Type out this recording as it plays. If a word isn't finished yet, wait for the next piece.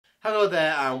Hello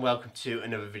there and welcome to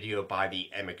another video by the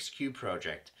MXQ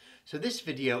project. So this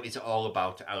video is all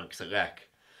about AlexELEC.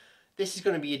 This is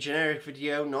going to be a generic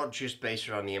video, not just based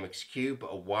around the MXQ, but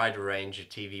a wider range of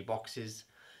TV boxes.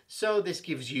 So this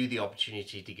gives you the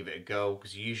opportunity to give it a go,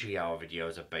 because usually our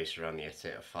videos are based around the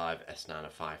S805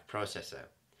 S905 processor.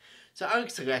 So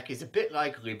AlexELEC is a bit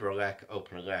like LibreELEC,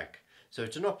 OpenELEC. So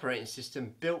it's an operating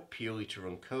system built purely to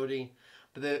run KODI.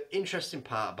 But the interesting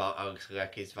part about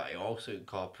AlexELEC is that it also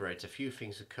incorporates a few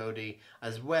things with KODI,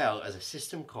 as well as a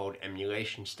system called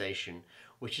Emulation Station,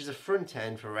 which is a front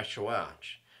end for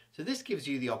RetroArch. So this gives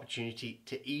you the opportunity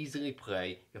to easily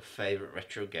play your favourite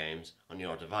retro games on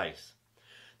your device.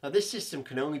 Now this system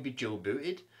can only be dual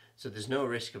booted, so there's no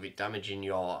risk of it damaging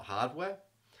your hardware.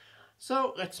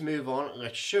 So let's move on and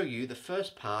let's show you the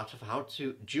first part of how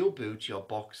to dual boot your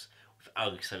box with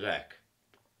AlexELEC.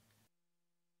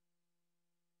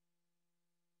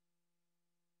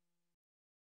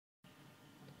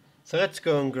 So let's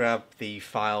go and grab the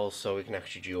files so we can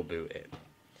actually dual boot it.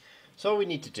 So all we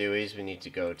need to do is we need to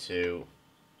go to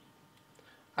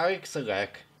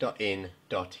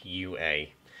AlexELEC.in.ua.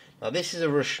 Now this is a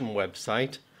Russian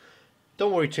website.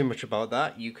 Don't worry too much about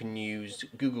that. You can use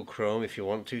Google Chrome if you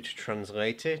want to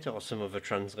translate it, or some other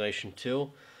translation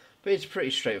tool. But it's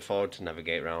pretty straightforward to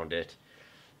navigate around it.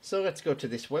 So let's go to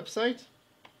this website.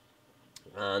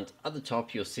 And at the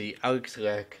top you'll see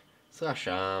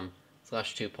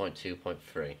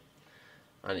AlexELEC/ARM/2.2.3,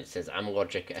 and it says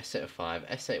Amlogic S805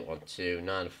 S812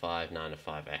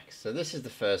 905X. So this is the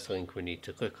first link we need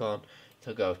to click on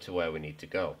to go to where we need to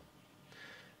go.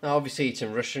 Now obviously it's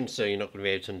in Russian, so you're not going to be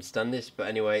able to understand this, but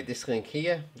anyway, this link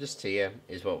here, just here,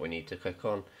 is what we need to click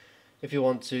on if you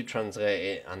want to translate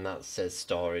it, and that says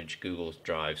storage, Google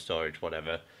Drive, storage,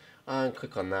 whatever, and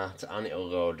click on that and it'll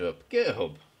load up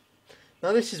GitHub.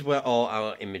 Now this is where all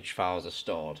our image files are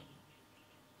stored.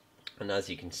 And as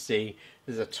you can see,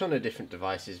 there's a ton of different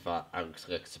devices that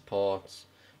AlexELEC supports.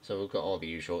 So we've got all the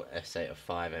usual S805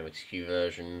 MXQ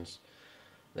versions.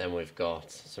 Then we've got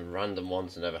some random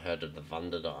ones. I've never heard of the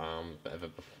Vander.arm ever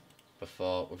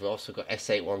before. We've also got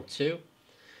S812.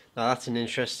 Now that's an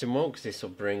interesting one, because this will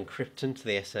bring Kryton to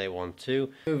the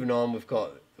S812. Moving on, we've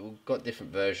got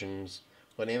different versions.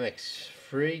 We've got the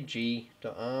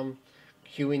MXQPRO,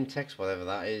 QIntex, whatever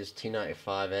that is,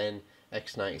 T95N,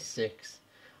 X96.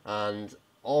 And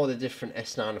all the different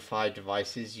S905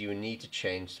 devices, you need to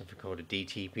change something called a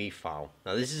DTP file.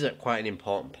 Now this is quite an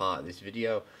important part of this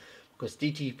video, because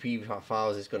DTP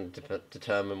files is going to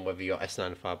determine whether your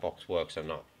S905 box works or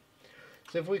not.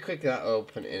 So if we click that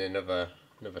open in another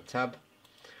tab,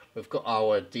 we've got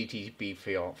our DTP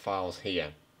files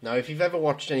here. Now if you've ever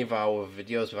watched any of our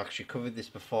videos, we've actually covered this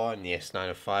before in the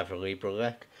S905 or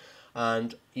LibreELEC,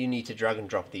 and you need to drag and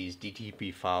drop these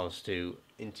DTP files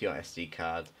into your SD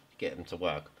card to get them to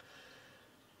work.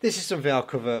 This is something I'll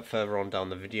cover further on down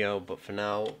the video, but for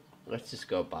now let's just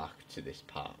go back to this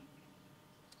part.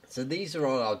 So these are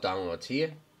all our downloads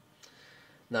here.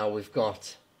 Now we've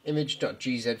got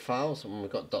image.gz files and we've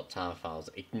got .tar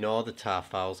files. Ignore the tar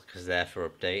files because they're for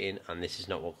updating, and this is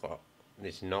not going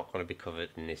to be covered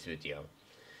in this video.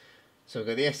 So we've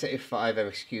got the S805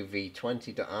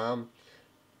 MXQV20.arm.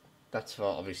 That's for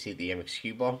obviously the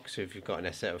MXQ box, so if you've got an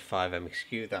S805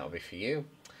 MXQ, that'll be for you.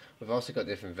 We've also got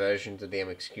different versions of the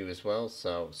MXQ as well,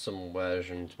 so some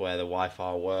versions where the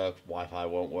Wi-Fi will work, Wi-Fi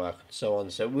won't work, and so on.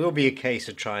 So it will be a case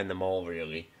of trying them all,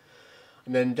 really.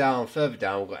 And then further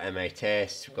down, we've got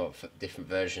M8S, we've got different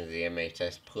versions of the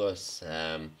M8S Plus,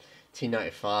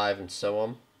 T95, and so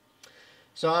on.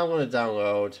 So I'm going to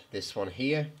download this one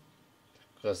here,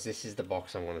 because this is the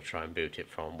box I'm going to try and boot it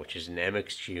from, which is an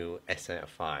MXQ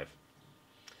S805.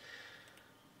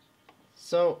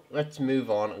 So let's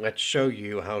move on and let's show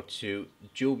you how to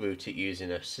dual boot it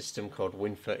using a system called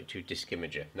Win32 Disk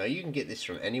Imager. Now you can get this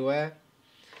from anywhere,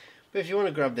 but if you want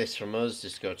to grab this from us,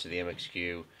 just go to the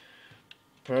MXQ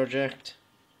project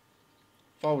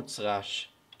 /files,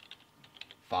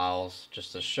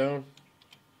 just as shown,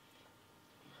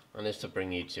 and this will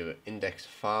bring you to index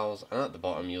of files, and at the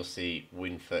bottom you'll see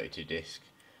Win32 Disk.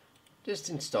 Just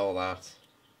install that.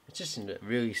 It's just a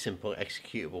really simple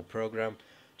executable program.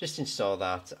 Just install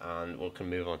that and we can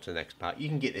move on to the next part. You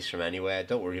can get this from anywhere,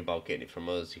 don't worry about getting it from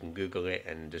us. You can Google it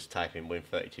and just type in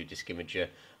Win32 Disk Imager,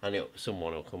 and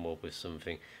someone will come up with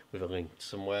something, with a link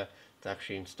somewhere to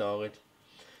actually install it.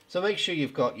 So make sure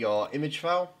you've got your image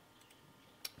file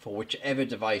for whichever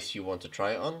device you want to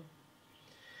try it on,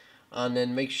 and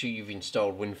then make sure you've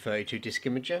installed Win32 Disk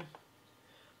Imager,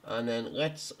 and then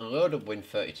let's load up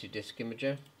Win32 Disk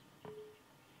Imager.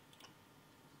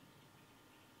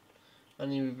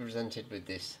 and you'll be presented with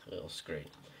this little screen.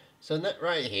 So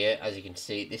right here, as you can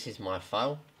see, this is my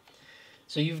file.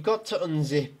 So you've got to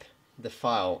unzip the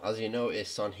file. As you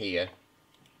notice on here,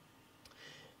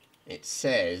 it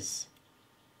says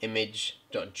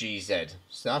image.gz.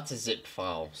 So that's a zip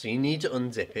file. So you need to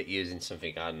unzip it using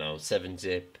something, I don't know,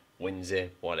 7-zip, WinZip,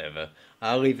 whatever.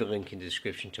 I'll leave a link in the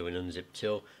description to an unzip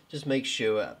tool. Just make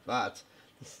sure that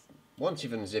once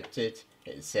you've unzipped it,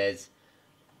 it says,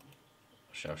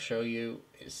 I'll show you,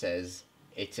 it says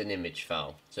it's an image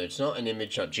file. So it's not an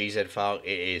image.gz file,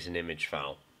 it is an image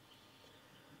file.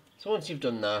 So once you've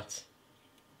done that,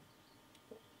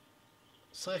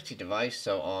 select your device.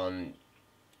 So on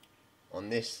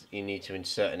this you need to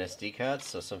insert an SD card,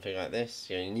 so something like this.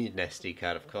 You need an SD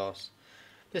card, of course.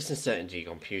 Just insert into your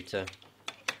computer,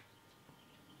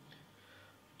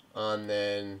 and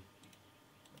then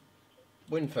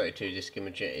Win32 disk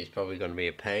imager is probably going to be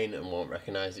a pain and won't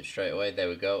recognise it straight away. There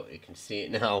we go, you can see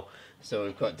it now. So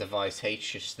we've got device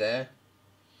H just there.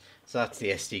 So that's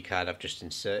the SD card I've just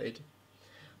inserted.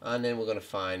 And then we're going to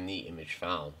find the image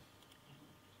file.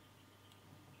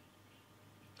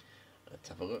 Let's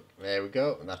have a look. There we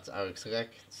go. That's AlexELEC.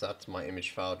 So that's my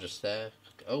image file just there.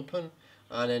 Click open.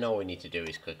 And then all we need to do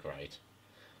is click right.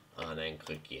 And then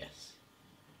click yes.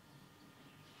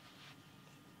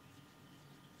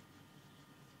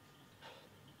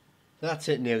 That's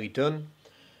it, nearly done.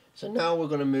 So now we're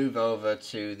going to move over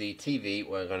to the TV.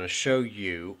 We're going to show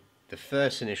you the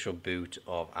first initial boot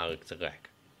of AlexELEC.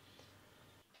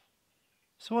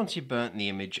 So once you've burnt the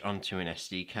image onto an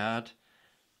SD card,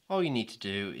 all you need to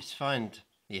do is find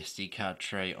the SD card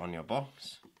tray on your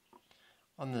box.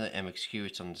 On the MXQ,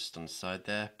 it's on the side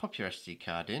there. Pop your SD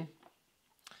card in,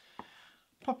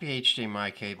 pop your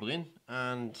HDMI cable in,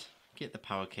 and get the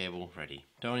power cable ready.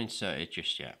 Don't insert it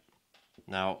just yet.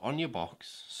 Now on your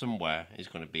box somewhere is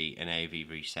going to be an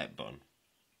AV reset button.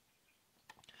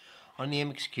 On the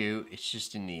MXQ, it's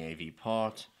just in the AV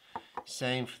port.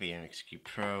 Same for the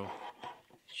MXQPRO,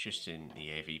 it's just in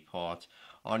the AV port.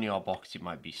 On your box it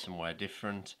might be somewhere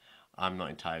different. I'm not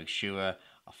entirely sure.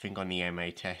 I think on the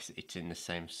M8S it's in the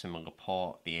same similar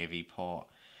port, the AV port.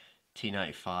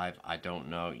 T95, I don't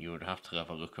know, you would have to have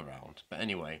a look around. But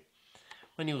anyway,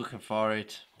 when you're looking for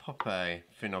it, pop a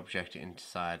thin object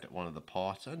inside one of the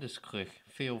ports and just click,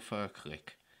 feel for a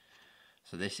click.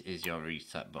 So this is your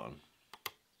reset button.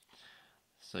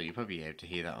 So you'll probably be able to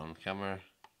hear that on camera.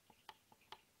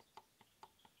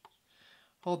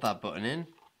 Hold that button in.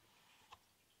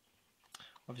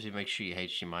 Obviously make sure your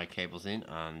HDMI cable's in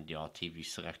and your TV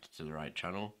selected to the right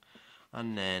channel,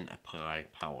 and then apply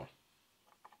power.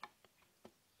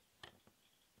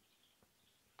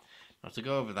 Now to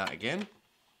go over that again,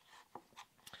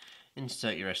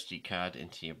 insert your SD card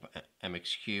into your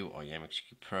MXQ or your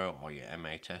MXQPRO or your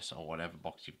M8S or whatever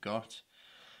box you've got.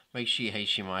 Make sure your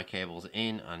HDMI cable's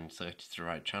in and selected to the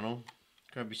right channel.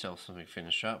 Grab yourself something thin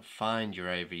and sharp, find your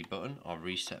AV button or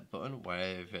reset button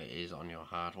wherever it is on your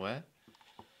hardware,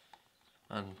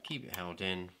 and keep it held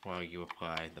in while you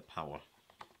apply the power.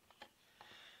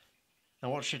 Now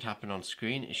what should happen on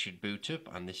screen, it should boot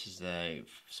up, and this is the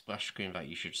splash screen that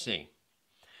you should see.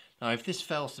 Now if this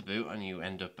fails to boot and you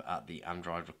end up at the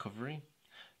Android recovery,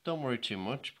 don't worry too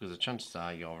much, because the chances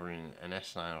are you're running an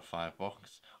S905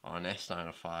 box or an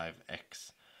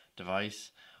S905X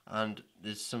device, and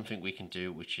there's something we can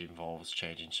do which involves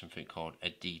changing something called a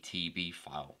DTB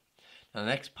file. Now the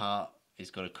next part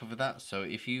is going to cover that, so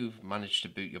if you've managed to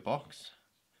boot your box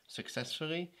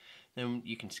successfully, then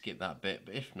you can skip that bit,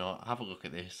 but if not, have a look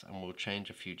at this and we'll change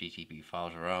a few DTB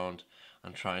files around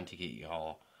and trying to get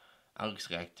your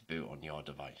AlexELEC to boot on your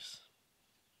device.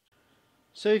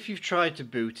 So if you've tried to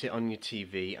boot it on your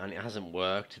TV and it hasn't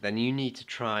worked, then you need to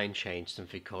try and change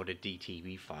something called a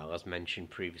DTB file, as mentioned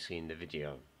previously in the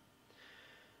video.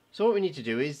 So what we need to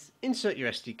do is insert your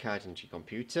SD card into your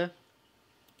computer,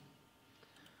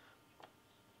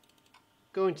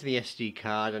 go into the SD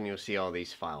card and you'll see all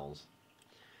these files.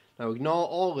 Now ignore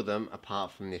all of them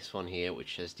apart from this one here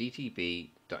which says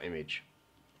dtb.image.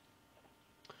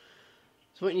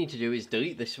 So what you need to do is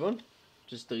delete this one,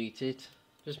 just delete it,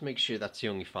 just make sure that's the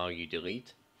only file you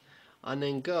delete, and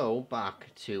then go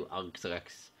back to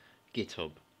AlexELEC's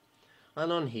GitHub,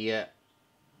 and on here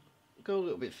go a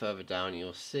little bit further down,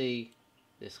 you'll see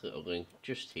this little link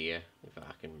just here, if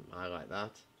I can highlight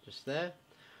that, just there.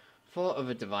 4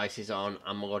 other devices on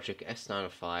Amlogic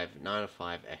S905,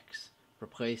 905X,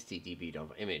 replace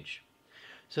dtb.image.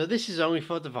 So this is only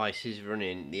for devices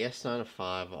running the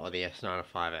S905 or the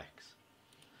S905X.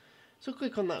 So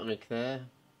click on that link there,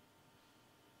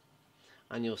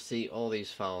 and you'll see all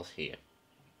these files here.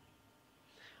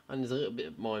 And there's a little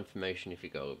bit more information if you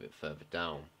go a bit further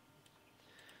down.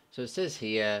 So it says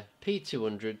here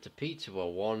P200 to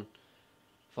P201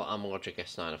 for Amlogic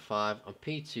S905 and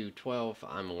P212 for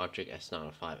Amlogic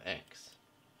S905X.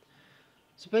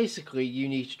 So basically you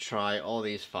need to try all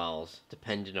these files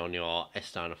depending on your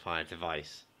S905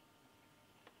 device.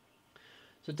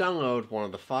 So download one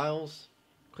of the files,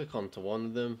 click onto one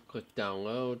of them, click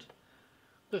download,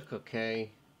 click OK,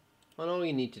 and all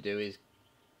you need to do is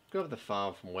grab the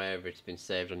file from wherever it's been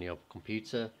saved on your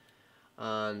computer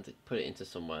and put it into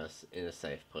somewhere in a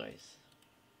safe place.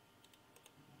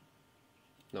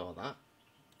 Ignore that.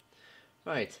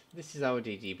 Right, this is our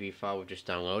DTP file we've just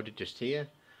downloaded just here,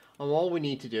 and all we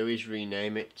need to do is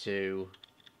rename it to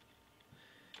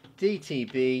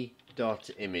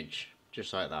dtb.image,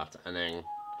 just like that, and then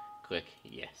click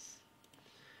yes.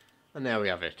 And there we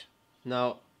have it.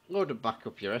 Now load it back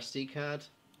up your SD card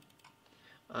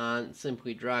and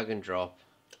simply drag and drop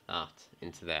that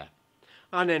into there,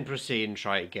 and then proceed and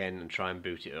try it again and try and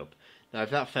boot it up. Now if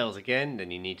that fails again,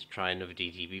 then you need to try another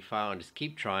DTB file and just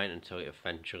keep trying until it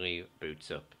eventually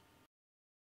boots up.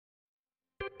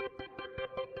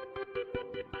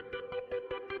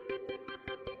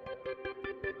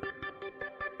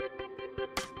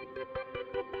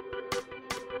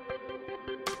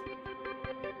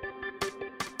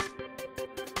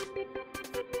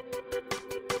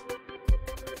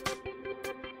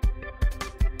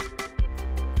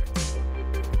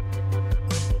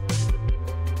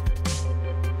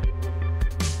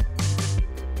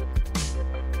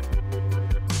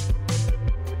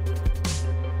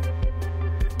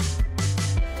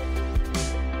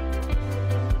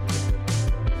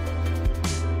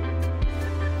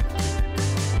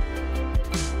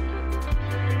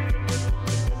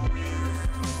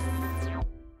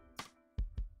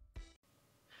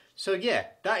 So yeah,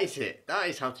 that is it. That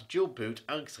is how to dual boot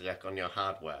AlexELEC on your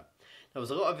hardware. There was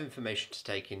a lot of information to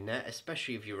take in there,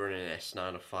 especially if you're running an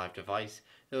S905 device.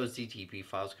 Those DTP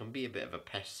files can be a bit of a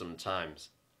pest sometimes.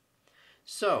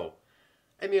 So,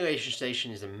 emulation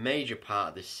station is a major part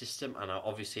of this system, and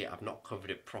obviously I've not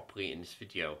covered it properly in this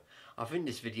video. I think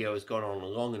this video has gone on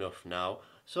long enough now,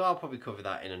 so I'll probably cover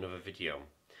that in another video.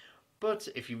 But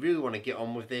if you really want to get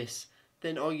on with this,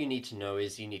 then all you need to know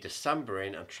is you need to Samba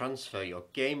in and transfer your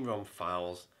game ROM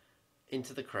files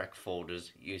into the correct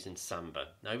folders using Samba.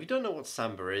 Now if you don't know what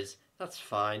Samba is, that's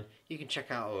fine. You can check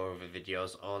out our other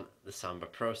videos on the Samba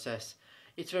process.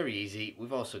 It's very easy.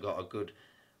 We've also got a good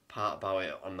part about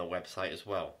it on the website as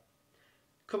well.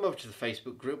 Come over to the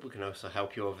Facebook group, we can also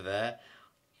help you over there.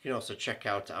 You can also check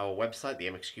out our website, the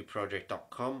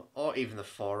MXQProject.com, or even the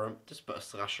forum. Just put a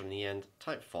slash on the end,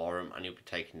 type forum, and you'll be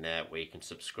taken there where you can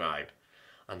subscribe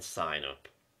and sign up.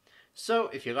 So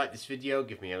if you like this video,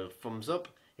 give me a thumbs up.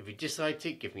 If you disliked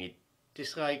it, give me a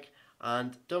dislike,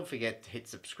 and don't forget to hit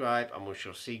subscribe, and we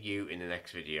shall see you in the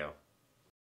next video.